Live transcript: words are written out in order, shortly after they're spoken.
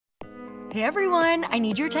Hey everyone, I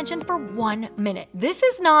need your attention for 1 minute. This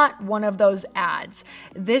is not one of those ads.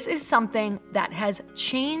 This is something that has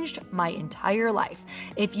changed my entire life.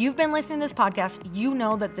 If you've been listening to this podcast, you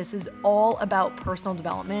know that this is all about personal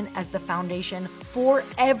development as the foundation for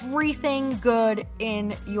everything good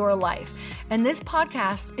in your life. And this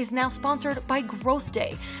podcast is now sponsored by Growth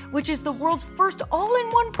Day, which is the world's first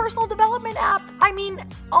all-in-one personal development app. I mean,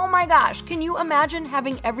 oh my gosh, can you imagine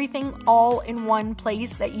having everything all in one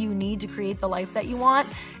place that you need to create the life that you want?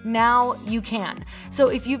 Now you can. So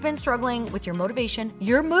if you've been struggling with your motivation,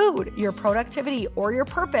 your mood, your productivity, or your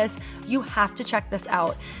purpose, you have to check this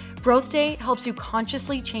out. Growth Day helps you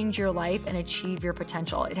consciously change your life and achieve your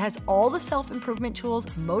potential. It has all the self-improvement tools,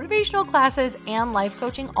 motivational classes, and life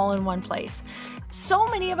coaching all in one place. So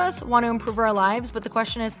many of us want to improve our lives, but the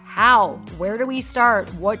question is how? Where do we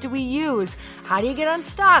start? What do we use? How do you get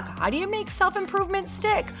unstuck? How do you make self-improvement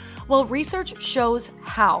stick? Well, research shows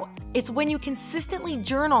how. It's when you consistently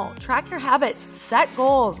journal, track your habits, set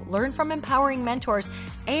goals, learn from empowering mentors,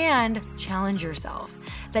 and challenge yourself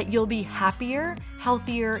that you'll be happier,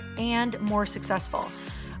 healthier, and more successful.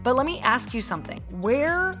 But let me ask you something.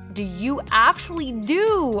 Where do you actually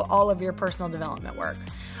do all of your personal development work?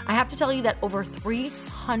 I have to tell you that over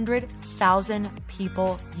 300,000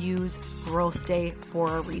 people use Growth Day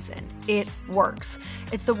for a reason. It works.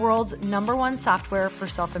 It's the world's #1 software for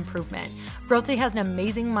self-improvement. Growth Day has an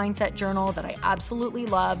amazing mindset journal that I absolutely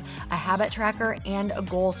love, a habit tracker, and a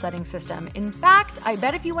goal-setting system. In fact, I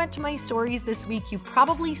bet if you went to my stories this week, you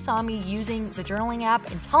probably saw me using the journaling app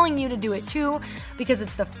and telling you to do it too, because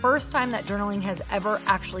it's the first time that journaling has ever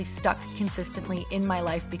actually stuck consistently in my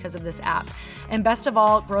life because of this app. And best of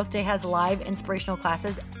all, Growth Day has live inspirational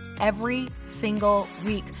classes every single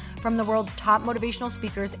week from the world's top motivational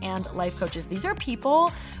speakers and life coaches. These are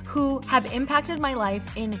people who have impacted my life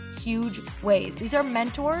in huge ways. These are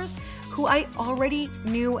mentors who I already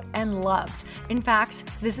knew and loved. In fact,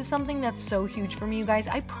 this is something that's so huge for me, you guys.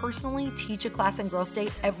 I personally teach a class in Growth Day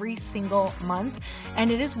every single month,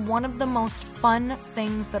 and it is one of the most fun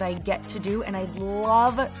things that I get to do, and I'd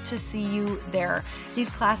love to see you there.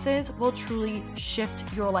 These classes will truly shift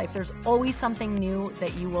your life. There's always something new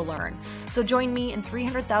that you will learn. So join me and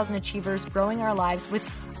 300,000 achievers growing our lives with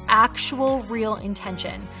actual real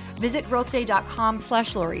intention. Visit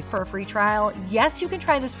growthday.com/Lori for a free trial. Yes, you can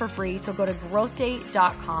try this for free. So go to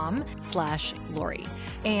growthday.com/Lori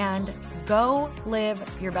and go live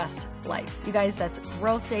your best life. You guys, that's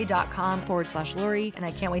growthday.com/Lori. And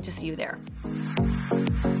I can't wait to see you there.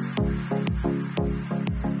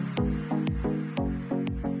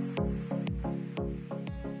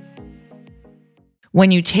 When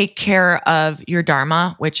you take care of your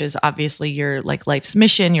dharma, which is obviously your life's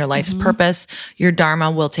mission, your life's purpose, your dharma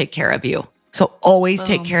will take care of you. So always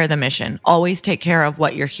take care of the mission, always take care of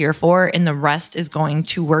what you're here for, and the rest is going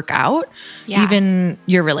to work out, even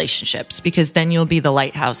your relationships, because then you'll be the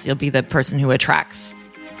lighthouse. You'll be the person who attracts.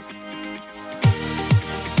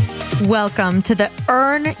 Welcome to the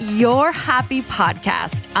Earn Your Happy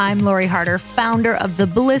podcast. I'm Lori Harder, founder of The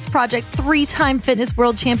Bliss Project, 3-time fitness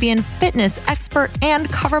world champion, fitness expert, and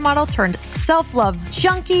cover model turned self-love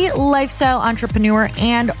junkie, lifestyle entrepreneur,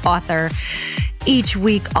 and author. Each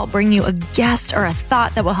week, I'll bring you a guest or a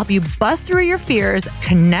thought that will help you bust through your fears,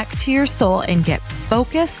 connect to your soul, and get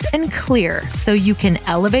focused and clear so you can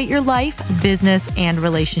elevate your life, business, and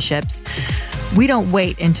relationships. We don't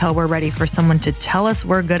wait until we're ready for someone to tell us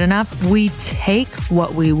we're good enough. We take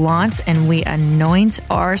what we want and we anoint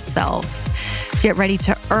ourselves. Get ready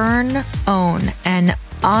to earn, own, and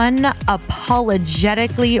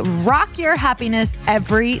unapologetically rock your happiness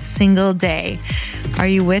every single day. Are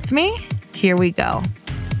you with me? Here we go.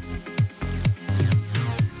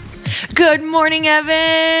 Good morning,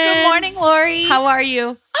 Evan. Good morning, Lori. How are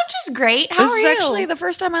you? I'm just great. How are you? This is actually the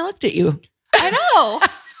first time I looked at you. I know.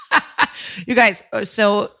 You guys,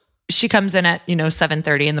 so she comes in at,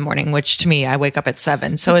 7:30 in the morning, which to me, I wake up at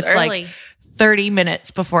 7. So it's early. Like 30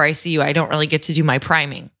 minutes before I see you. I don't really get to do my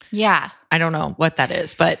priming. Yeah. I don't know what that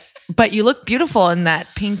is, but you look beautiful in that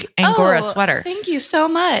pink Angora sweater. Thank you so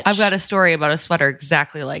much. I've got a story about a sweater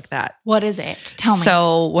exactly like that. What is it? Tell me.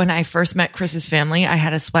 So when I first met Chris's family, I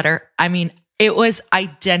had a sweater. I mean, it was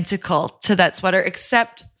identical to that sweater,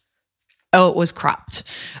 except it was cropped.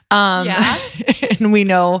 And we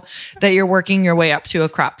know that you're working your way up to a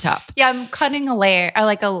crop top. Yeah, I'm cutting a layer,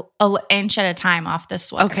 like a inch at a time off this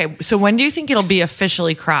sweater. Okay, so when do you think it'll be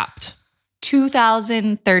officially cropped?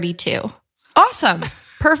 2032. Awesome.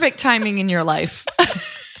 Perfect timing in your life.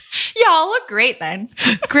 Yeah, I'll look great then.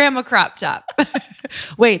 Grandma crop top.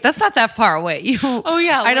 Wait, that's not that far away. Oh,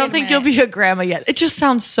 yeah. I don't think you'll be a grandma yet. It just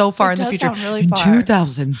sounds so far in the future. Sound really in far.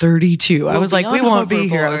 2032. I was like, we won't be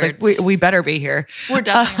here. I was like, hoverboards. we better be here. We're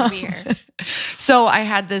definitely going to be here. So I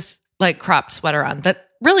had this like cropped sweater on that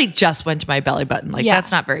really just went to my belly button. Like Yeah.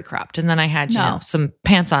 that's not very cropped. And then I had, No. some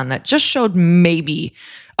pants on that just showed maybe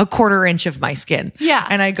a 1/4 inch of my skin. Yeah.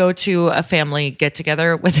 And I go to a family get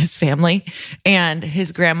together with his family and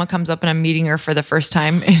his grandma comes up and I'm meeting her for the first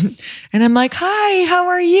time. And I'm like, hi, how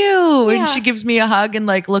are you? And Yeah. she gives me a hug and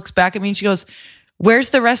like looks back at me and she goes, where's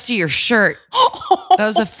the rest of your shirt? That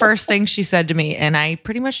was the first thing she said to me. And I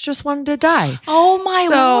pretty much just wanted to die. Oh my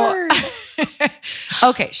So- Lord.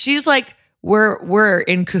 Okay. She's like, we're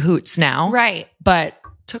in cahoots now. Right. But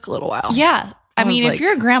took a little while. Yeah. I I was mean, like- if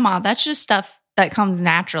you're a grandma, that's just stuff that comes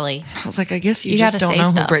naturally. I was like, I guess you You just gotta don't say know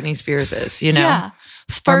stuff. who Britney Spears is, you know? Yeah.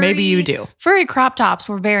 Or maybe you do. Furry crop tops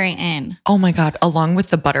were very in. Oh my God. Along with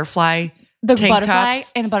the butterfly. The Tank butterfly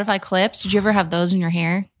tops? and the butterfly clips. Did you ever have those in your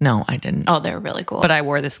hair? No, I didn't. Oh, they were really cool. But I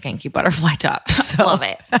wore the skanky butterfly top. So love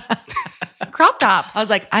it. Crop tops. I was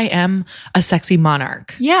like, I am a sexy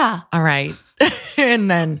monarch. yeah. All right. And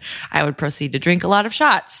then I would proceed to drink a lot of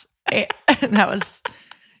shots. And that was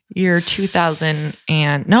year 2000.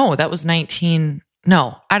 And no, that was 19.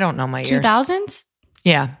 No, I don't know my years. 2000s?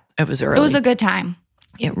 Yeah, it was early. It was a good time.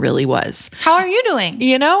 It really was. How are you doing?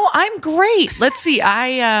 You know, I'm great. Let's see.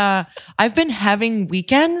 I've been having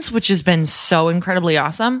weekends, which has been so incredibly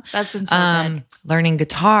awesome. That's been so good. Learning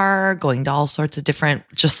guitar, going to all sorts of different,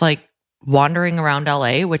 just like wandering around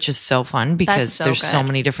LA, which is so fun because so there's so good.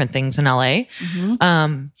 many different things in LA.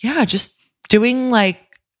 Mhm. Yeah, just doing like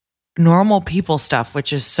normal people stuff,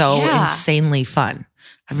 which is so Yeah. insanely fun.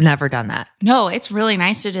 I've never done that. No, it's really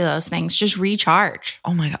nice to do those things. Just recharge.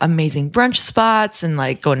 Oh my God, amazing brunch spots and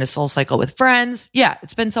like going to Soul Cycle with friends. Yeah,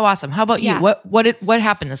 it's been so awesome. How about Yeah. you? What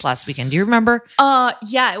happened this last weekend? Do you remember?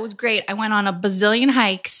 Yeah, it was great. I went on a bazillion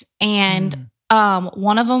hikes and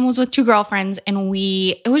one of them was with 2 girlfriends and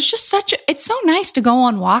it was just it's so nice to go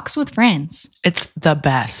on walks with friends. It's the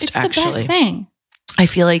best. It's actually. the best thing. I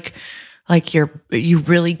feel like you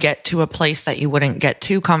really get to a place that you wouldn't get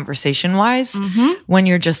to conversation wise when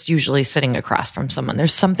you're just usually sitting across from someone.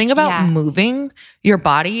 There's something about Yeah. moving your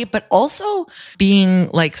body, but also being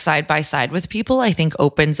like side by side with people, I think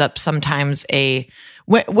opens up sometimes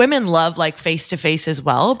women love like face to face as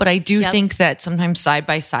well, but I do Yep. think that sometimes side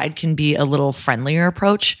by side can be a little friendlier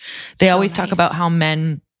approach. They So always talk nice. about how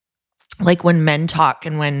men, like when men talk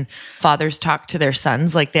and when fathers talk to their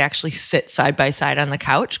sons, like they actually sit side by side on the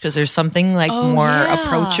couch because there's something like Oh, more yeah.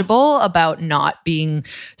 approachable about not being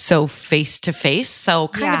so face to face. So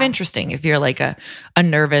kind of Yeah. interesting. If you're like a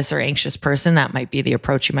nervous or anxious person, that might be the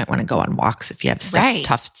approach you might want to go on walks if you have Right.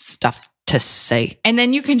 tough stuff to say. And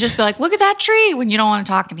then you can just be like, look at that tree when you don't want to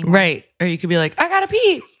talk anymore. Right. Or you could be like, I gotta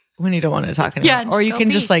pee when you don't want to talk anymore. Yeah, or just you go can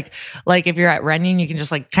pee. just like if you're at Runyon, you can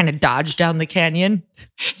just like kind of dodge down the canyon.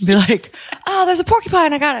 Be like, oh, there's a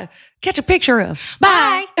porcupine I gotta catch a picture of.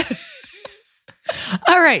 Bye.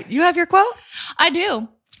 All right. You have your quote? I do.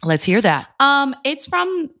 Let's hear that. It's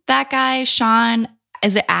from that guy, Sean.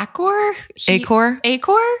 Is it Acor? Acor?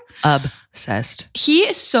 Acor? Obsessed. He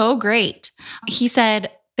is so great. He said,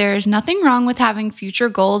 there's nothing wrong with having future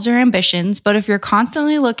goals or ambitions, but if you're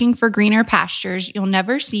constantly looking for greener pastures, you'll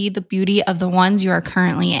never see the beauty of the ones you are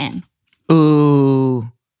currently in.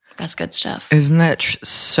 Ooh. That's good stuff. Isn't that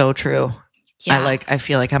so true? Yeah. I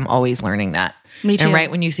feel like I'm always learning that. Me too. And right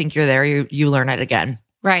when you think you're there, you learn it again.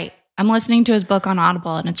 Right. I'm listening to his book on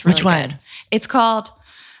Audible and it's really Which one? good. It's called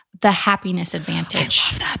The Happiness Advantage.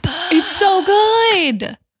 Love that book. It's so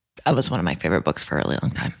good. That was one of my favorite books for a really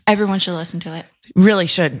long time. Everyone should listen to it. Really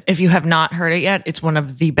should. If you have not heard it yet, it's one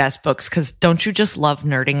of the best books because don't you just love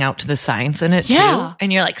nerding out to the science in it Yeah. too?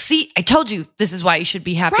 And you're like, see, I told you this is why you should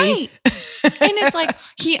be happy. Right. And it's like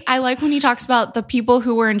I like when he talks about the people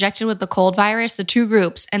who were injected with the cold virus, the 2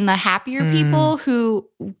 groups, and the happier people who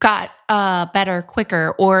got better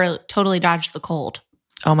quicker or totally dodged the cold.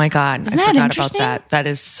 Oh my God. Isn't I that forgot interesting? about that. That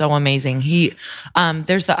is so amazing.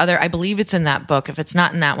 There's the other, I believe it's in that book. If it's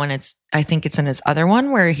not in that one, I think it's in his other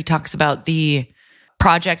one where he talks about the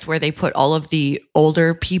project where they put all of the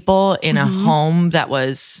older people in a home that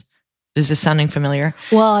was, is this sounding familiar?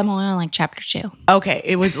 Well, I'm only on like chapter 2. Okay.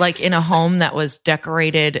 It was like in a home that was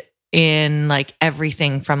decorated in like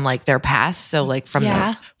everything from like their past. So like from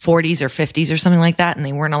Yeah. the 40s or 50s or something like that. And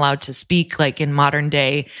they weren't allowed to speak like in modern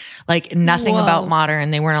day, like nothing Whoa. about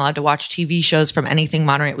modern. They weren't allowed to watch TV shows from anything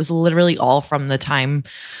modern. It was literally all from the time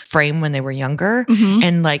frame when they were younger. Mhm.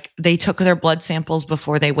 And like they took their blood samples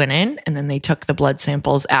before they went in. And then they took the blood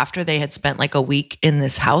samples after they had spent like a week in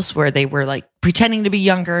this house where they were like pretending to be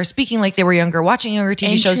younger, speaking like they were younger, watching younger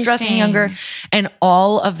TV shows, dressing Interesting. younger. And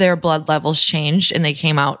all of their blood levels changed and they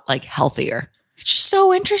came out like healthier. It's just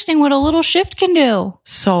so interesting what a little shift can do.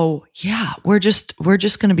 So yeah, we're just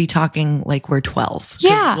going to be talking like we're 12. 'Cause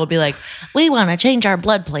Yeah. we'll be like, we want to change our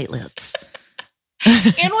blood platelets.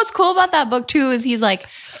 And what's cool about that book too is he's like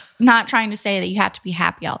not trying to say that you have to be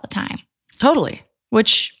happy all the time, Totally.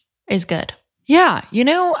 which is good. Yeah. You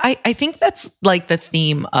know, I think that's like the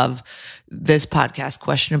theme of this podcast,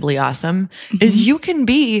 Questionably Awesome, is you can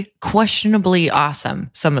be questionably awesome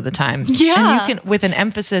some of the times. Yeah. And you can, with an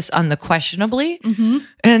emphasis on the questionably, Mm-hmm.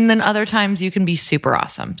 and then other times you can be super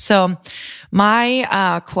awesome. So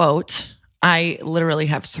my quote, I literally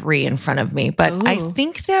have 3 in front of me, but I Ooh.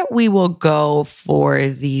 think that we will go for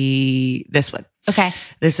this one. Okay.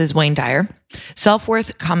 This is Wayne Dyer.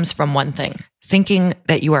 Self-worth comes from one thing, thinking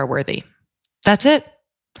that you are worthy. That's it.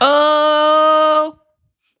 Oh,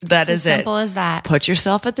 That it's is as it. simple as that. Put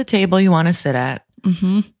yourself at the table you want to sit at.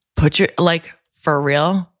 Mm-hmm. Put your, like, for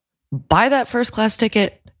real, buy that first class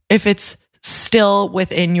ticket. If it's still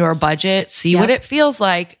within your budget, see what it feels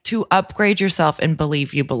like to upgrade yourself and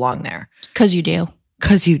believe you belong there. Because you do.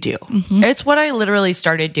 Because you do. Mhm. It's what I literally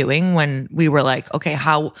started doing when we were like, okay,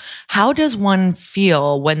 how does one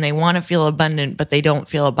feel when they want to feel abundant, but they don't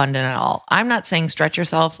feel abundant at all? I'm not saying stretch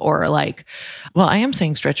yourself or like, well, I am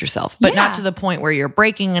saying stretch yourself, but Yeah. not to the point where you're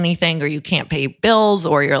breaking anything or you can't pay bills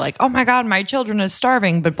or you're like, oh my God, my children is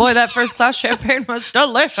starving, but boy, that first class champagne was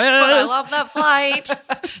delicious. But I love that flight.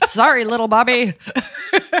 Sorry, little Bobby.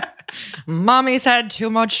 Mommy's had too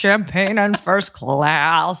much champagne in first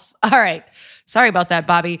class. All right. Sorry about that,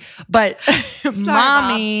 Bobby. But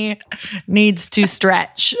mommy needs to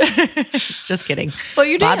stretch. Just kidding. But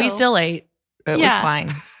you do. Bobby still ate. It was Yeah.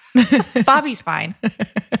 fine. Bobby's fine.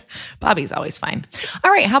 Bobby's always fine.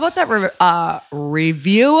 All right. How about that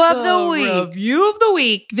review of the week? Review of the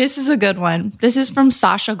week. This is a good one. This is from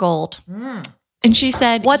Sasha Gold. And she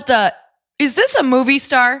said, Is this a movie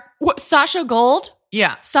star? What, Sasha Gold?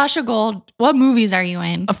 Yeah. Sasha Gold, what movies are you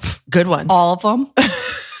in? Good ones. All of them.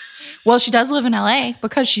 Well, she does live in LA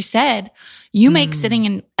because she said, you make sitting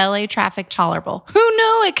in LA traffic tolerable. Who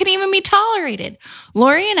knew it could even be tolerated?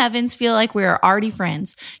 Lori and Evans feel like we are already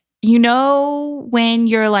friends. You know, when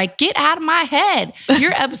you're like, get out of my head.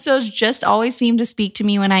 Your episodes just always seem to speak to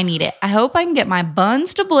me when I need it. I hope I can get my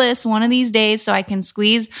buns to bliss one of these days so I can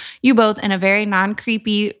squeeze you both in a very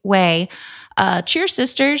non-creepy way. Cheers,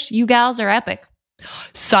 sisters. You gals are epic.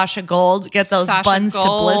 Sasha Gold, get those Sasha buns to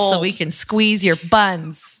bliss so Gold. we can squeeze your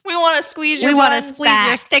buns. We want to squeeze your We want to buns squeeze your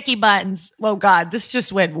back. sticky buns. Oh God, this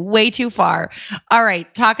just went way too far. All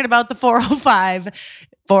right, talking about the 405.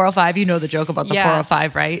 405, you know the joke about the Yeah.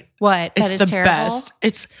 405, right? What? It's That is the terrible. best.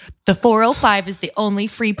 It's the 405 is the only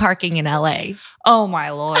free parking in LA. Oh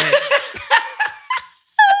my Lord.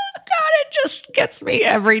 It just gets me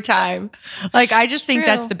every time. Like I just think true.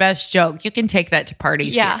 that's the best joke. You can take that to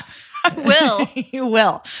parties. Yeah. I will. here. You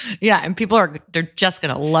will. Yeah, and they're just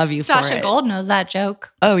going to love you for Sasha it. Gold knows that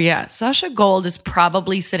joke. Oh yeah, Sasha Gold is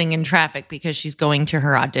probably sitting in traffic because she's going to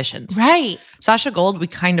her auditions. Right. Sasha Gold, we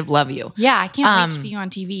kind of love you. Yeah, I can't wait to see you on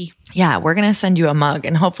TV. Yeah, we're going to send you a mug.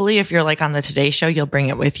 And hopefully if you're like on the Today Show, you'll bring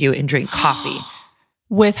it with you and drink coffee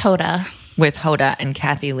With Hoda. with Hoda and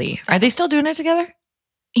Kathy Lee. Are they still doing it together?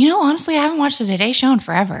 You know, honestly, I haven't watched the Today Show in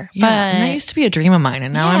forever. Yeah, and that But used to be a dream of mine.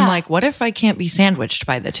 And now Yeah. I'm like, what if I can't be sandwiched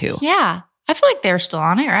by the two? yeah, I feel like they're still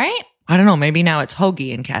on it, right? I don't know. Maybe now it's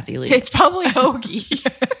Hoagie and Kathy Lee. It's probably Hoagie.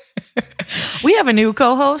 We have a new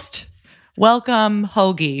co-host. Welcome,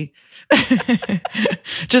 Hoagie.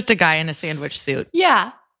 Just a guy in a sandwich suit.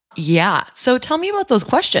 Yeah. Yeah. So tell me about those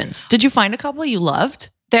questions. Did you find a couple you loved?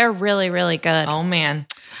 They're really, really good. Oh man.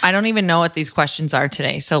 I don't even know what these questions are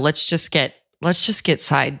today. So let's just get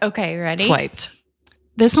side Okay, ready? swiped.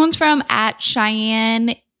 This one's from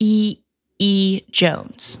 @Cheyenne E.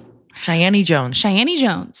 Jones. Cheyenne Jones. Cheyenne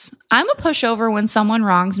Jones. I'm a pushover when someone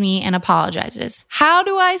wrongs me and apologizes. How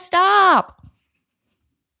do I stop?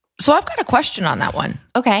 So I've got a question on that one,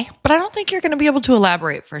 Okay. but I don't think you're going to be able to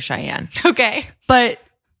elaborate for Cheyenne. Okay. But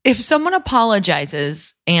if someone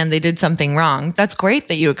apologizes and they did something wrong, that's great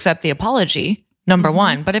that you accept the apology, number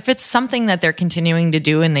one. But if it's something that they're continuing to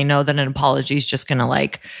do and they know that an apology is just going to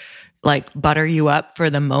like like butter you up for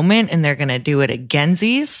the moment and they're going to do it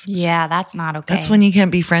againsies. Yeah, that's not okay. That's when you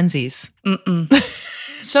can't be friendsies.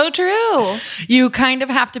 So true. You kind of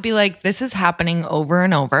have to be like, this is happening over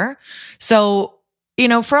and over. So, you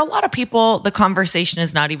know, for a lot of people, the conversation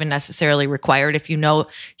is not even necessarily required. If you know,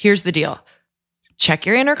 here's the deal. Check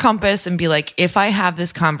your inner compass and be like, if I have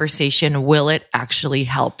this conversation, will it actually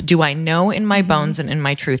help? Do I know in my bones and in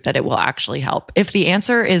my truth that it will actually help? If the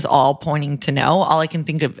answer is all pointing to no, all I can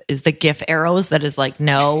think of is the GIF arrows that is like,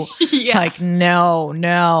 no, like,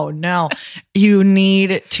 no. You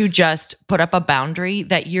need to just put up a boundary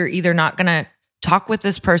that you're either not going to talk with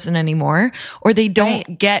this person anymore, or they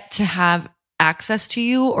don't get to have access to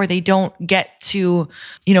you, or they don't get to,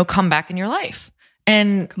 you know, come back in your life.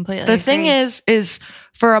 And Completely the agree. thing is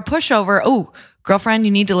for a pushover, oh, girlfriend,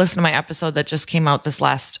 you need to listen to my episode that just came out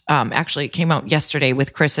actually it came out yesterday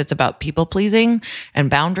with Chris. It's about people pleasing and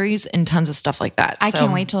boundaries and tons of stuff like that. I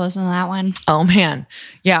can't wait to listen to that one. Oh man.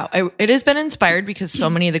 Yeah. It has been inspired because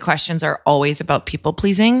so many of the questions are always about people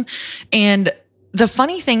pleasing. And the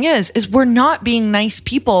funny thing is we're not being nice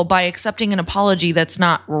people by accepting an apology that's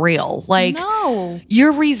not real. Like, No.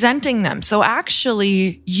 you're resenting them. So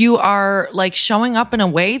actually, you are like showing up in a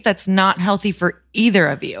way that's not healthy for either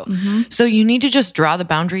of you. So you need to just draw the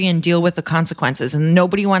boundary and deal with the consequences. And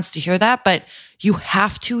nobody wants to hear that, but you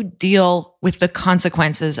have to deal with the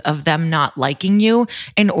consequences of them not liking you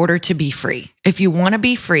in order to be free. If you want to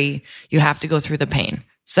be free, you have to go through the pain.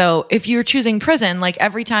 So if you're choosing prison, like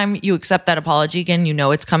every time you accept that apology again, you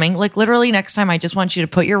know it's coming. Like literally next time, I just want you to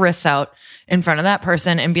put your wrists out in front of that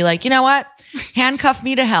person and be like, you know what? Handcuff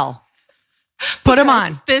me to hell. Put them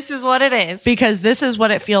on. This is what it is. Because this is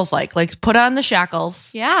what it feels like. Like put on the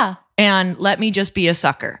shackles Yeah. and let me just be a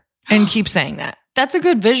sucker and keep saying that. That's a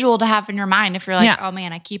good visual to have in your mind if you're like, Yeah. oh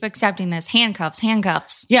man, I keep accepting this. Handcuffs.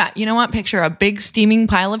 Yeah. You know what? Picture a big steaming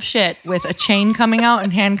pile of shit with a chain coming out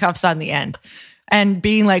and handcuffs on the end. And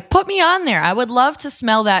being like, put me on there. I would love to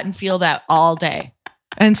smell that and feel that all day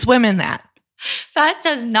and swim in that. That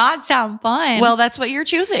does not sound fun. Well, that's what you're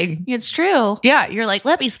choosing. it's true. Yeah. You're like,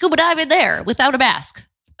 let me scuba dive in there without a mask.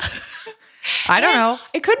 I don't know.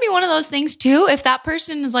 It could be one of those things too. If that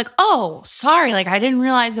person is like, oh, sorry, like I didn't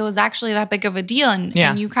realize it was actually that big of a deal. And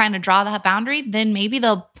you kind of draw that boundary, then maybe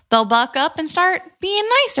they'll buck up and start being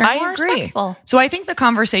nicer, more respectful. So I think the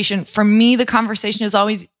conversation is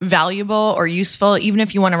always valuable or useful, even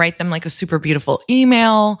if you want to write them like a super beautiful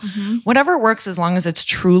email, whatever works, as long as it's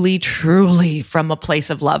truly, truly from a place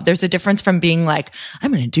of love. There's a difference from being like,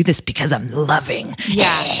 I'm going to do this because I'm loving.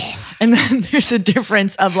 Yeah. And then there's a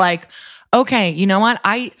difference of like, okay, you know what?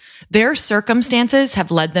 Their circumstances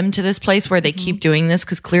have led them to this place where they keep doing this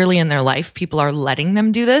because clearly in their life, people are letting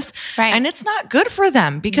them do this. Right. And it's not good for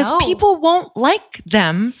them because No. people won't like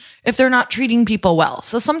them if they're not treating people well.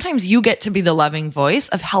 So sometimes you get to be the loving voice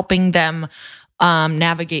of helping them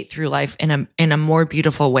navigate through life in a more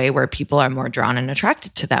beautiful way where people are more drawn and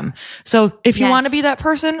attracted to them. So if you want to be that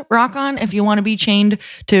person, rock on. If you want to be chained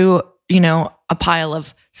to, you know, a pile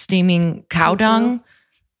of steaming cow dung,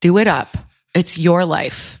 do it up. It's your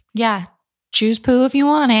life. Yeah. Choose poo if you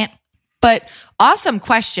want it. But awesome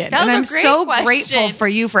question. That was and a I'm great so question. grateful for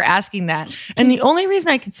you for asking that. And the only reason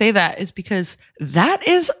I can say that is because that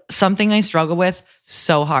is something I struggle with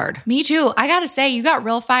so hard. Me too. I got to say, you got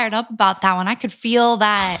real fired up about that one. I could feel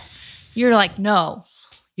that you're like, no.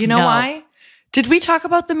 You know No. why? Did we talk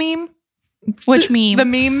about the meme? Which meme? The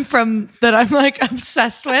meme from that I'm like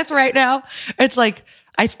obsessed with right now. It's like,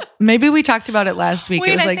 maybe we talked about it last week. Wait,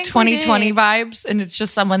 It was I like think we 2020 did. vibes. And it's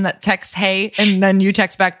just someone that texts, hey, and then you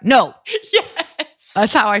text back, no. Yes.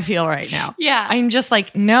 That's how I feel right now. Yeah. I'm just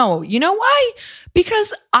like, no. You know why?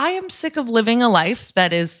 Because I am sick of living a life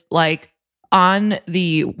that is like on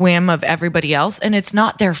the whim of everybody else and it's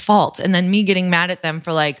not their fault. And then me getting mad at them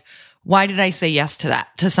for like, why did I say yes to that?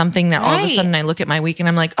 To something that all of a Right. sudden I look at my week and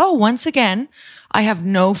I'm like, oh, once again, I have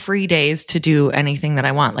no free days to do anything that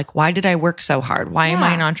I want. Like, why did I work so hard? Why am I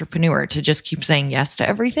Yeah. an entrepreneur to just keep saying yes to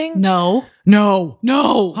everything? No. No.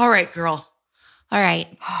 No. All right, girl. All right.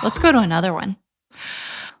 Let's go to another one.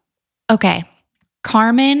 Okay.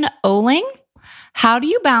 Carmen Oling. How do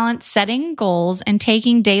you balance setting goals and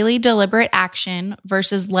taking daily deliberate action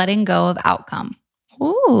versus letting go of outcome?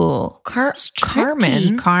 Ooh. It's tricky,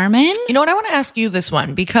 Carmen. Carmen. You know what? I want to ask you this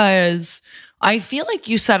one because I feel like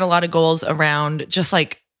you set a lot of goals around just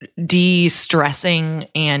like de-stressing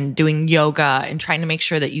and doing yoga and trying to make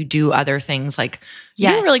sure that you do other things. Like you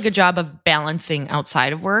do a Yes. really good job of balancing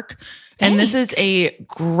outside of work. And this is a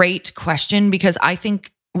great question because I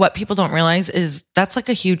think what people don't realize is that's like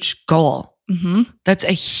a huge goal. Mm-hmm. That's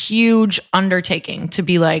a huge undertaking to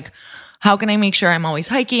be like, How can I make sure I'm always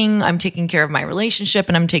hiking, I'm taking care of my relationship,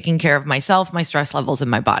 and I'm taking care of myself, my stress levels, and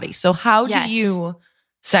my body? So how Yes. do you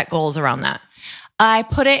set goals around that? I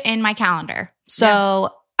put it in my calendar.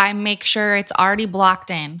 So I make sure it's already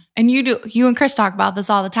blocked in. And you and Chris talk about this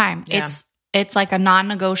all the time. Yeah. It's like a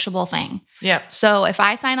non-negotiable thing. Yeah. So if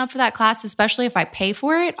I sign up for that class, especially if I pay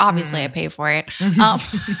for it, obviously I pay for it.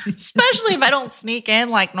 Especially if I don't sneak in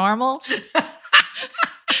like normal.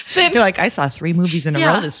 You're like, I saw 3 movies in a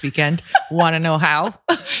row this weekend. Want to know how?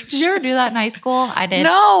 Did you ever do that in high school? I did.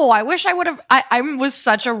 No, I wish I would have. I was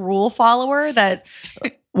such a rule follower that,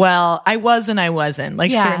 well, I was and I wasn't.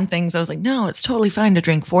 Like certain things, I was like, no, it's totally fine to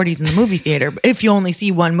drink 40s in the movie theater if you only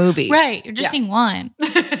see one movie. Right. You're just seeing one.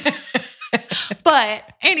 But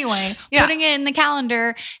anyway, putting it in the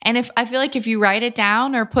calendar. And I feel like if you write it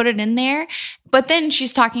down or put it in there, but then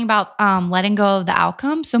she's talking about letting go of the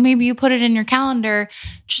outcome. So maybe you put it in your calendar.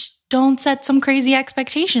 Just don't set some crazy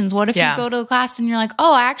expectations. What if you go to the class and you're like,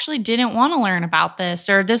 oh, I actually didn't want to learn about this,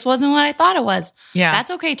 or this wasn't what I thought it was. Yeah.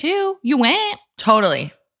 That's okay too. You went.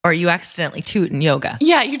 Totally. Or you accidentally toot in yoga.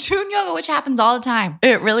 Yeah, you tune yoga, which happens all the time.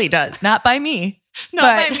 It really does. Not by me.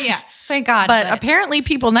 Not by me. Yeah. Thank God. But apparently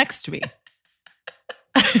people next to me.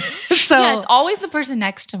 So yeah, it's always the person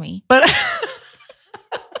next to me. But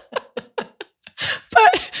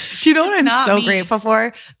do you know what I'm not so me. grateful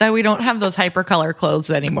for? That we don't have those hypercolor clothes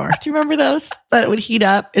anymore. Do you remember those that would heat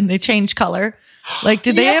up and they change color? Like,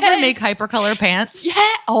 did they ever make hypercolor pants? Yeah.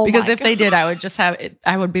 Oh, Because my if they did, I would just have it.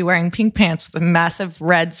 I would be wearing pink pants with a massive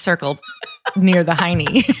red circle near the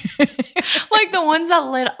hiney. like the ones that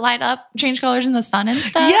light up, change colors in the sun and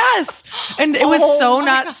stuff. Yes. And it was so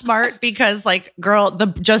not smart because like, girl,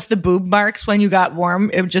 just the boob marks when you got warm,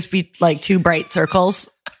 it would just be like 2 bright circles.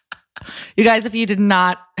 You guys, if you did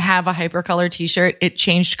not have a hypercolor t-shirt, it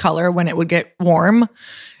changed color when it would get warm.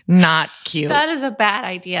 Not cute. That is a bad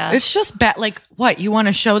idea. It's just bad. Like, what? You want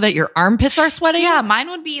to show that your armpits are sweating? Yeah, mine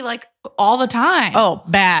would be like all the time. Oh,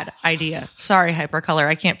 bad idea. Sorry, hypercolor.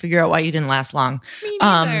 I can't figure out why you didn't last long. Me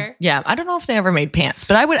neither. Yeah, I don't know if they ever made pants,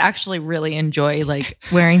 but I would actually really enjoy like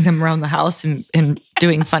wearing them around the house and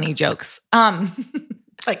doing funny jokes.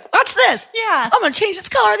 Like, watch this. Yeah. I'm gonna change the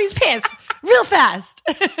color of these pants real fast.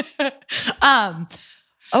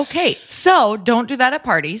 Okay, so don't do that at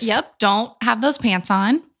parties. Yep. Don't have those pants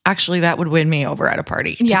on. Actually, that would win me over at a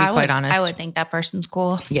party, to be quite honest. I would think that person's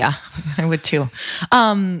cool. Yeah, I would too.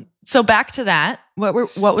 So back to that. What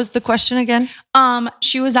was the question again?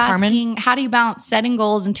 She was asking, how do you balance setting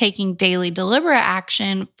goals and taking daily deliberate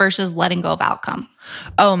action versus letting go of outcome?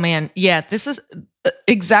 Oh man, yeah, this is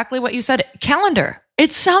exactly what you said. Calendar.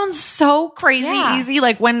 It sounds so crazy easy.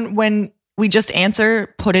 Like when we just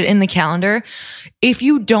answer, put it in the calendar. If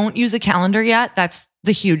you don't use a calendar yet, that's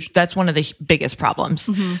one of the biggest problems.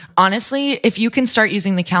 Mm-hmm. Honestly, if you can start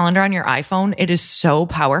using the calendar on your iPhone, it is so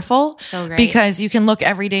powerful. So great. Because you can look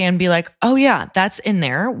every day and be like, oh yeah, that's in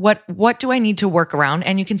there. What do I need to work around?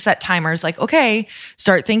 And you can set timers like, okay,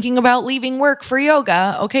 start thinking about leaving work for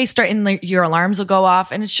yoga. Okay, your alarms will go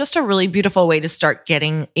off. And it's just a really beautiful way to start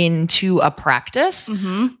getting into a practice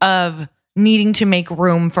of needing to make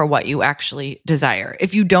room for what you actually desire.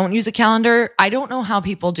 If you don't use a calendar, I don't know how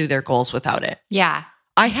people do their goals without it. Yeah.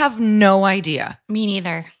 I have no idea. Me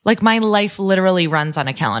neither. Like my life literally runs on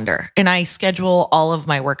a calendar and I schedule all of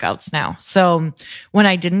my workouts now. So when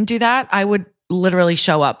I didn't do that, I would literally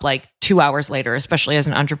show up like 2 hours later, especially as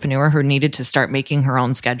an entrepreneur who needed to start making her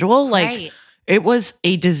own schedule. Like It was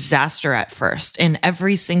a disaster at first. And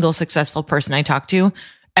every single successful person I talked to,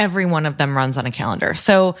 every one of them runs on a calendar.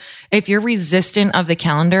 So if you're resistant of the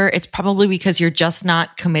calendar, it's probably because you're just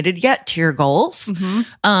not committed yet to your goals.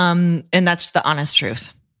 Mm-hmm. And that's the honest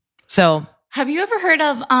truth. So have you ever heard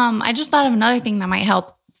of, I just thought of another thing that might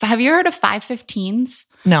help. Have you heard of 515s?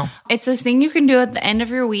 No. It's this thing you can do at the end of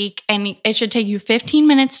your week and it should take you 15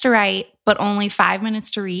 minutes to write, but only 5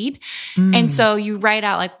 minutes to read. And so you write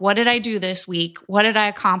out like, what did I do this week? What did I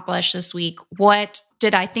accomplish this week? What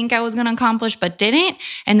did I think I was going to accomplish but didn't?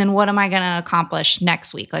 And then what am I going to accomplish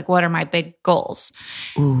next week? Like, what are my big goals?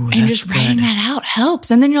 Ooh, and just writing that out helps.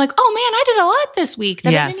 And then you're like, oh man, I did a lot this week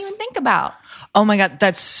that I didn't even think about. Oh my God,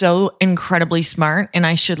 that's so incredibly smart. And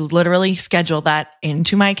I should literally schedule that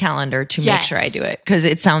into my calendar to make sure I do it because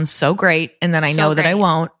it sounds so great. And then I know that I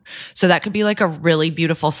won't. So that could be like a really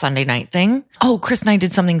beautiful Sunday night thing. Oh, Chris and I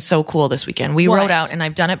did something so cool this weekend. We wrote out, and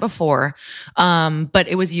I've done it before, but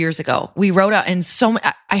it was years ago. We wrote out, and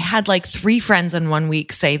I had like 3 friends in 1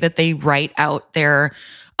 week say that they write out they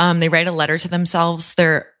write a letter to themselves.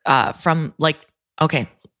 They're from like, okay,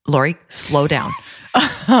 Lori, slow down.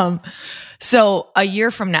 So a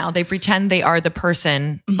year from now, they pretend they are the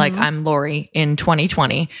person, like I'm Lori in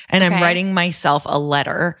 2020, and I'm writing myself a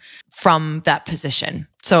letter from that position.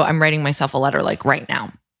 So I'm writing myself a letter like right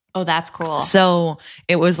now. Oh, that's cool. So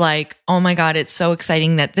it was like, oh my God, it's so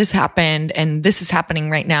exciting that this happened and this is happening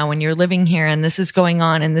right now and you're living here and this is going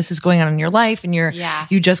on and this is going on in your life and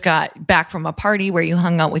you just got back from a party where you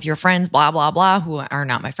hung out with your friends, blah, blah, blah, who are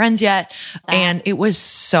not my friends yet. And it was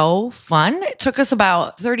so fun. It took us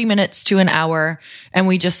about 30 minutes to an hour and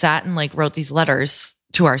we just sat and like wrote these letters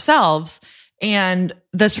to ourselves. And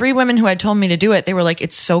the 3 women who had told me to do it, they were like,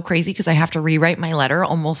 it's so crazy because I have to rewrite my letter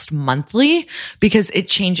almost monthly because it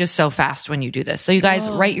changes so fast when you do this. So you guys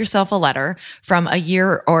write yourself a letter from a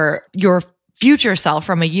year, or your future self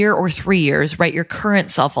from a year or 3 years, write your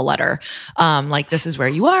current self a letter. Like, this is where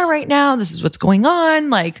you are right now. This is what's going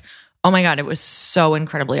on. Like, oh my God, it was so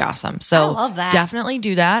incredibly awesome. So I love that. Definitely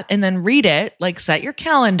do that. And then read it, like set your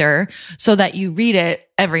calendar so that you read it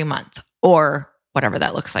every month or whatever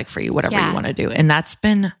that looks like for you, whatever you want to do. And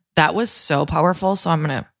that was so powerful. So I'm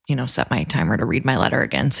going to, set my timer to read my letter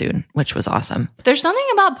again soon, which was awesome. There's something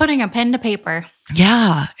about putting a pen to paper.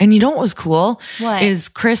 Yeah. And you know what was cool? What? Is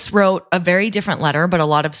Chris wrote a very different letter, but a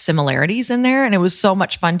lot of similarities in there. And it was so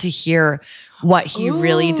much fun to hear what he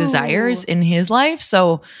really desires in his life.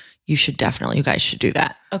 So you guys should do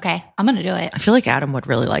that. Okay. I'm going to do it. I feel like Adam would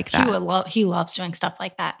really like that. He loves doing stuff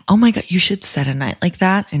like that. Oh my God. You should set a night like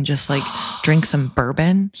that and just like drink some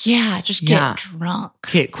bourbon. Yeah. Just get drunk.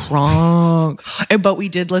 Get crunk. But we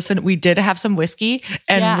did have some whiskey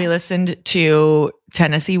and we listened to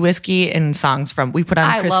Tennessee whiskey and songs we put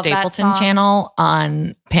on Chris Stapleton channel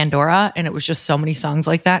on Pandora. And it was just so many songs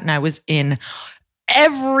like that. And I was in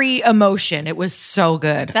every emotion. It was so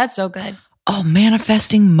good. That's so good. Oh,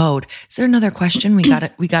 manifesting mode. Is there another question? We got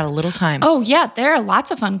a little time. Oh yeah, there are lots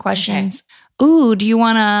of fun questions. Okay. Ooh, do you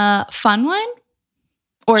want a fun one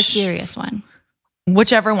or a serious one?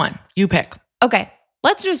 Whichever one you pick. Okay,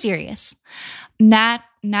 let's do a serious.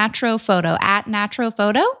 Natrophoto at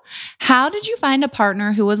Natrophoto. How did you find a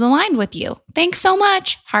partner who was aligned with you? Thanks so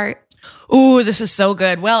much, heart. Ooh, this is so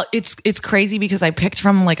good. Well, it's crazy because I picked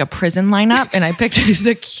from like a prison lineup and I picked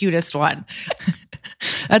the cutest one.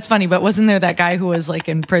 That's funny, but wasn't there that guy who was like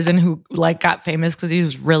in prison who like got famous because he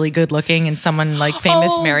was really good looking and someone like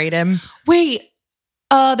famous married him? Wait,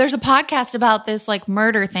 there's a podcast about this like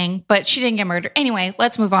murder thing, but she didn't get murdered. Anyway,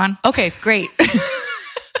 let's move on. Okay, great.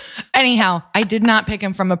 Anyhow, I did not pick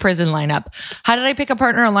him from a prison lineup. How did I pick a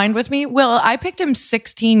partner aligned with me? Well, I picked him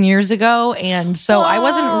 16 years ago. And so I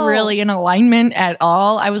wasn't really in alignment at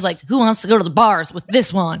all. I was like, who wants to go to the bars with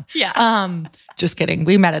this one? Yeah. Just kidding.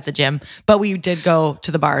 We met at the gym, but we did go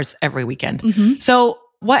to the bars every weekend. Mm-hmm. So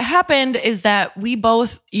what happened is that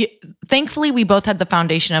thankfully, we both had the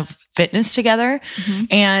foundation of fitness together. Mm-hmm.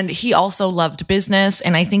 And he also loved business.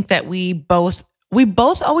 And I think that we both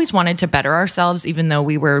always wanted to better ourselves, even though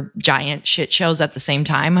we were giant shit shows at the same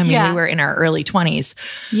time. I mean, we were in our early 20s.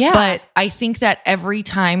 Yeah. But I think that every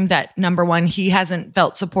time that, number one, he hasn't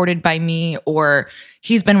felt supported by me or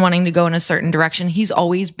he's been wanting to go in a certain direction, he's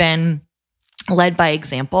always been led by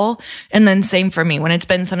example. And then same for me. When it's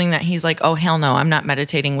been something that he's like, oh, hell no, I'm not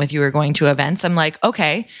meditating with you or going to events. I'm like,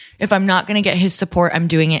 okay, if I'm not going to get his support, I'm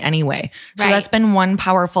doing it anyway. So that's been one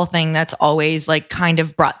powerful thing that's always like kind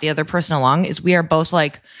of brought the other person along is we are both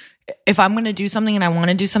like, if I'm going to do something and I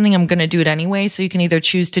want to do something, I'm going to do it anyway. So you can either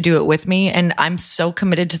choose to do it with me. And I'm so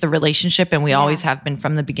committed to the relationship and we always have been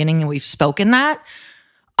from the beginning and we've spoken that.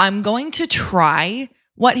 I'm going to try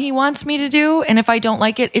what he wants me to do. And if I don't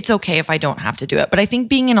like it, it's okay if I don't have to do it. But I think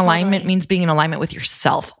being in alignment means being in alignment with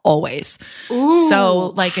yourself always. Ooh.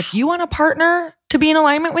 So like if you want a partner to be in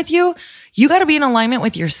alignment with you, you got to be in alignment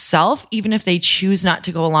with yourself, even if they choose not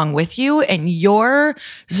to go along with you. And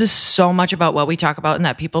this is so much about what we talk about in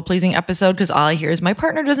that people pleasing episode. Cause all I hear is my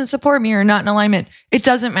partner doesn't support me or not in alignment. It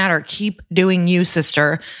doesn't matter. Keep doing you,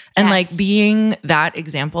 sister. And like being that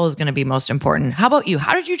example is going to be most important. How about you?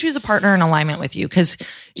 How did you choose a partner in alignment with you? Cause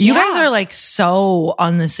you guys are like so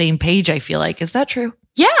on the same page. I feel like, is that true?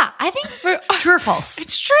 Yeah. I think true or false?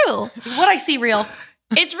 It's true. Is what I see real.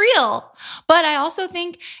 It's real. But I also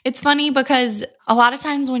think it's funny because a lot of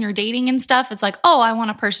times when you're dating and stuff, it's like, oh, I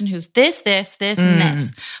want a person who's this, and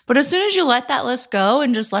this. But as soon as you let that list go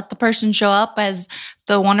and just let the person show up as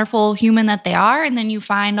the wonderful human that they are, and then you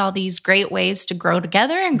find all these great ways to grow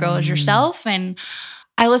together and grow as yourself. And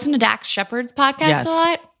I listen to Dax Shepard's podcast a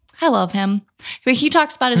lot. I love him. He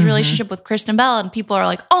talks about his relationship with Kristen Bell and people are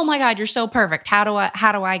like, oh my God, you're so perfect. How do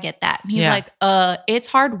I get that? And he's like, it's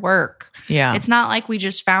hard work. Yeah. It's not like we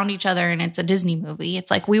just found each other and it's a Disney movie.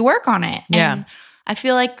 It's like we work on it. Yeah. And I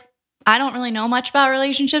feel like I don't really know much about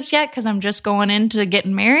relationships yet because I'm just going into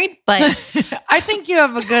getting married, but I think you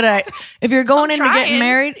have a good idea. If you're going into getting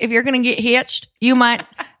married, if you're going to get hitched, you might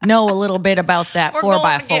know a little bit about that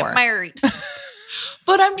 4x4. Get married.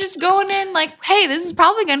 But I'm just going in like, hey, this is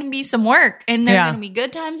probably going to be some work, and there are going to be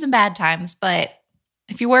good times and bad times. But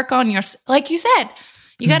if you work on your, like you said,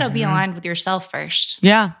 you got to be aligned with yourself first.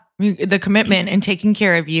 Yeah. The commitment and taking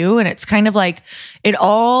care of you. And it's kind of like it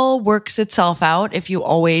all works itself out if you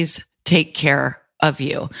always take care of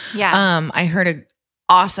you. Yeah. I heard an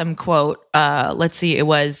awesome quote. Let's see. It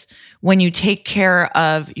was, when you take care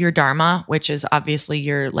of your dharma, which is obviously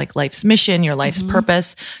your like life's mission, your life's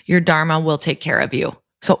purpose, your dharma will take care of you.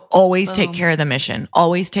 So always take care of the mission,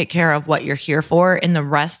 always take care of what you're here for. And the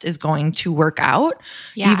rest is going to work out,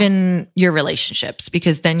 even your relationships,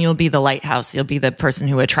 because then you'll be the lighthouse. You'll be the person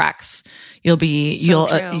who attracts. You'll be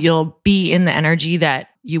in the energy that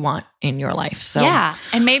you want in your life. So yeah.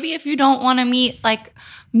 And maybe if you don't want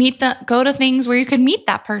to go to things where you can meet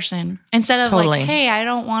that person instead of like, hey, I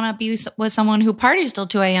don't want to be with someone who parties till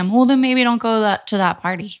 2 a.m. Well, then maybe don't go to that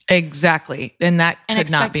party. Exactly. And that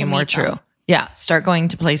could not be more true. Yeah. Start going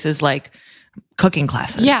to places like cooking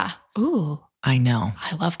classes. Yeah. Ooh. I know.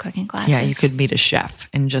 I love cooking classes. Yeah. You could meet a chef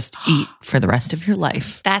and just eat for the rest of your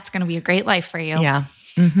life. That's going to be a great life for you. Yeah.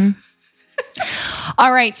 Mm-hmm.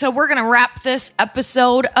 All right. So we're going to wrap this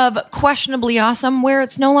episode of Questionably Awesome, where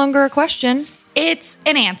it's no longer a question. It's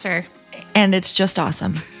an answer. And it's just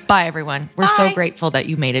awesome. Bye, everyone. We're so grateful that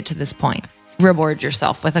you made it to this point. Reward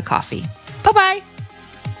yourself with a coffee. Bye-bye.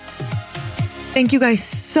 Thank you guys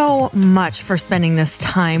so much for spending this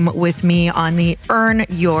time with me on the Earn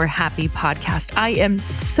Your Happy podcast. I am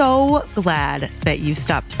so glad that you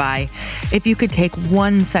stopped by. If you could take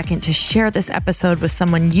 1 second to share this episode with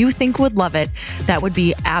someone you think would love it, that would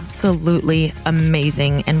be absolutely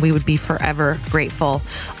amazing, and we would be forever grateful.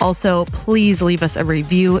 Also, please leave us a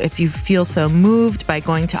review if you feel so moved by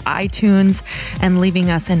going to iTunes and leaving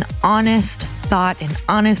us an honest thought, an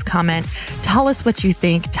honest comment. Tell us what you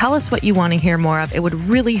think. Tell us what you want to hear more of. It would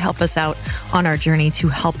really help us out on our journey to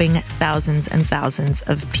helping thousands and thousands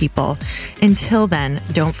of people. Until then,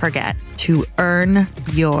 don't forget to earn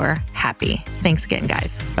your happy. Thanks again,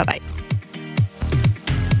 guys. Bye-bye.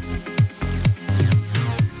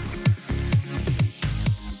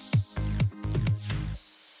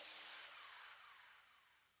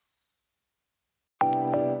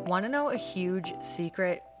 Want to know a huge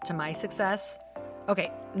secret to my success?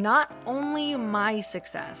 Okay, not only my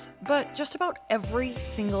success, but just about every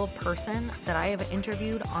single person that I have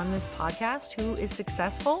interviewed on this podcast who is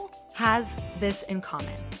successful has this in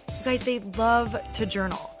common. You guys, they love to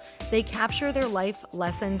journal. They capture their life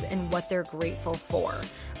lessons and what they're grateful for.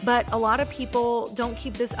 But a lot of people don't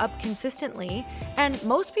keep this up consistently. And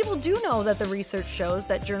most people do know that the research shows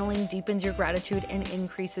that journaling deepens your gratitude and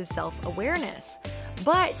increases self-awareness.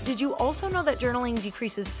 But did you also know that journaling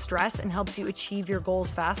decreases stress and helps you achieve your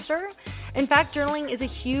goals faster? In fact, journaling is a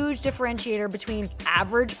huge differentiator between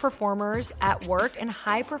average performers at work and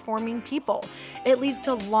high-performing people. It leads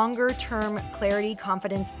to longer-term clarity,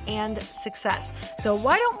 confidence, and success. So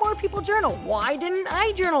why don't more people journal? Why didn't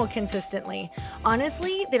I journal consistently?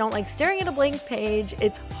 Honestly, they don't like staring at a blank page.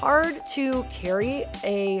 It's hard to carry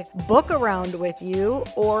a book around with you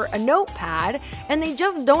or a notepad, and they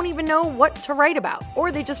just don't even know what to write about, or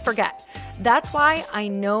they just forget. That's why I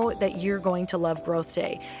know that you're going to love Growth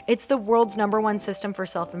Day. It's the world's #1 system for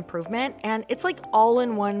self-improvement, and it's like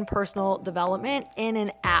all-in-one personal development in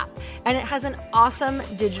an app. And it has an awesome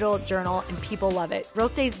digital journal, and people love it.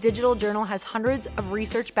 Growth Day's digital journal has hundreds of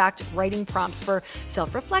research-backed writing prompts for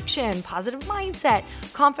self-reflection, positive mindset,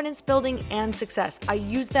 confidence building, and success. I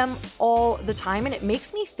use them all the time, and it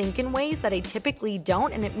makes me think in ways that I typically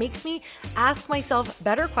don't, and it makes me ask myself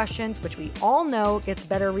better questions, which we all know gets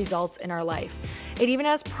better results in our life. It even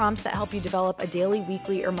has prompts that help you develop a daily,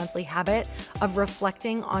 weekly, or monthly habit of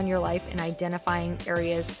reflecting on your life and identifying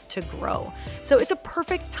areas to grow. So it's a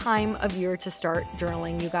perfect time of year to start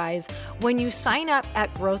journaling, you guys. When you sign up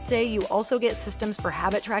at Growth Day, you also get systems for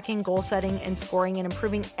habit tracking, goal setting, and scoring, and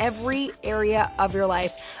improving every area of your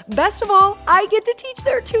life. Best of all, I get to teach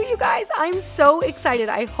there too, you guys. I'm so excited.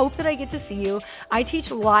 I hope that I get to see you. I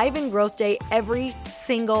teach live in Growth Day every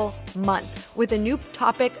single month with a new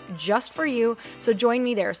topic just for you. So join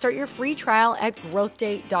me there. Start your free trial at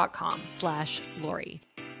growthday.com/Lori.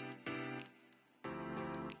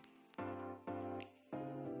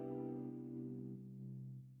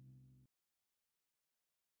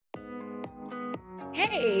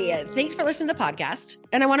 Hey, thanks for listening to the podcast.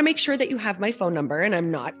 And I want to make sure that you have my phone number, and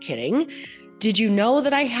I'm not kidding. Did you know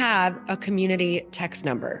that I have a community text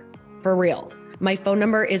number? For real. My phone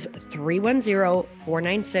number is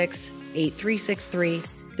 310-496-8363.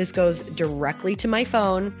 This goes directly to my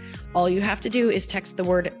phone. All you have to do is text the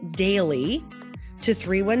word daily to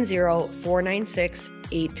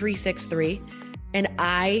 310-496-8363. And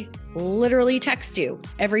I literally text you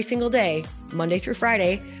every single day, Monday through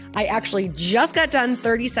Friday. I actually just got done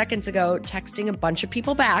 30 seconds ago texting a bunch of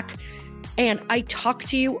people back, and I talk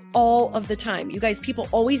to you all of the time. You guys, people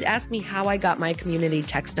always ask me how I got my community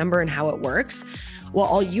text number and how it works. Well,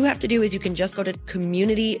 all you have to do is you can just go to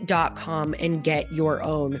community.com and get your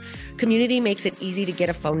own. Community makes it easy to get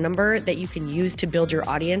a phone number that you can use to build your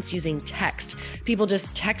audience using text. People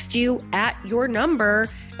just text you at your number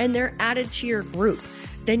and they're added to your group.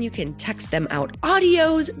 Then you can text them out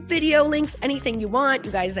audios, video links, anything you want.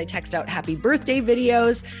 You guys, I text out happy birthday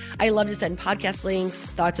videos. I love to send podcast links,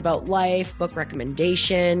 thoughts about life, book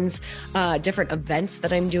recommendations, different events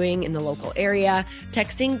that I'm doing in the local area.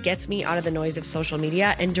 Texting gets me out of the noise of social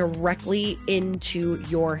media and directly into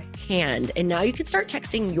your hand. And now you can start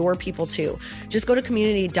texting your people too. Just go to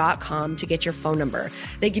community.com to get your phone number.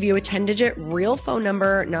 They give you a 10-digit real phone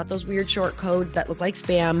number, not those weird short codes that look like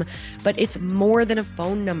spam, but it's more than a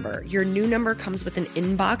phone number. Your new number comes with an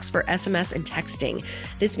inbox for SMS and texting.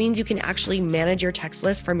 This means you can actually manage your text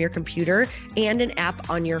list from your computer and an app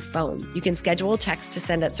on your phone. You can schedule text to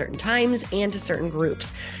send at certain times and to certain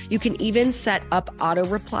groups. You can even set up auto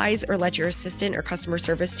replies or let your assistant or customer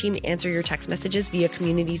service team answer your text messages via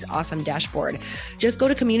Community's awesome dashboard. Just go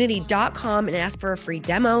to community.com and ask for a free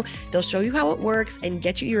demo. They'll show you how it works and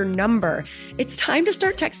get you your number. It's time to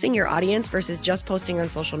start texting your audience versus just posting on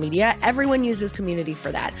social media. Everyone uses Community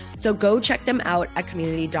for that. So go check them out at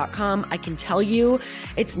community.com. I can tell you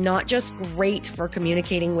it's not just great for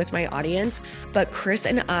communicating with my audience, but Chris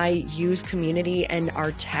and I use Community and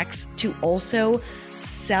our texts to also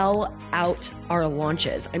sell out our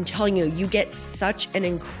launches. I'm telling you, you get such an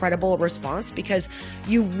incredible response because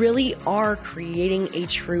you really are creating a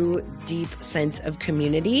true, deep sense of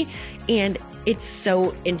community. And it's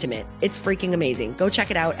so intimate. It's freaking amazing. Go check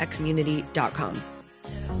it out at community.com.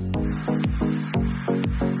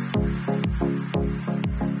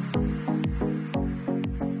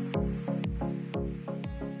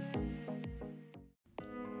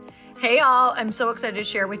 Hey y'all, I'm so excited to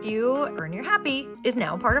share with you, Earn Your Happy is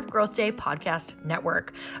now part of Growth Day Podcast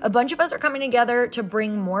Network. A bunch of us are coming together to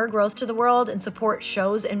bring more growth to the world and support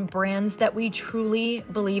shows and brands that we truly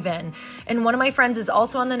believe in. And one of my friends is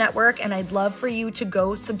also on the network, and I'd love for you to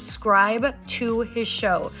go subscribe to his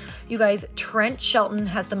show. You guys, Trent Shelton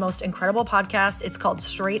has the most incredible podcast. It's called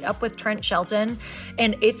Straight Up with Trent Shelton,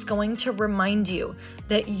 and it's going to remind you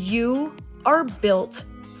that you are built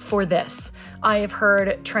for this. I have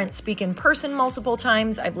heard Trent speak in person multiple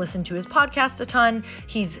times. I've listened to his podcast a ton.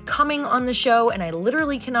 He's coming on the show, and I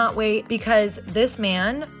literally cannot wait because this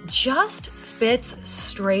man just spits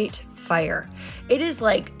straight fire. It is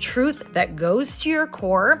like truth that goes to your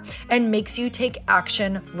core and makes you take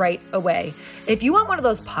action right away. If you want one of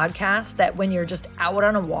those podcasts that when you're just out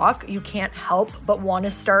on a walk, you can't help but want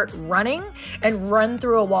to start running and run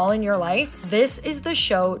through a wall in your life, this is the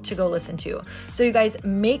show to go listen to. So you guys,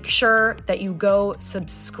 make sure that you go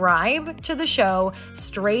subscribe to the show,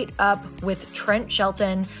 Straight Up with Trent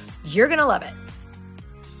Shelton. You're going to love it.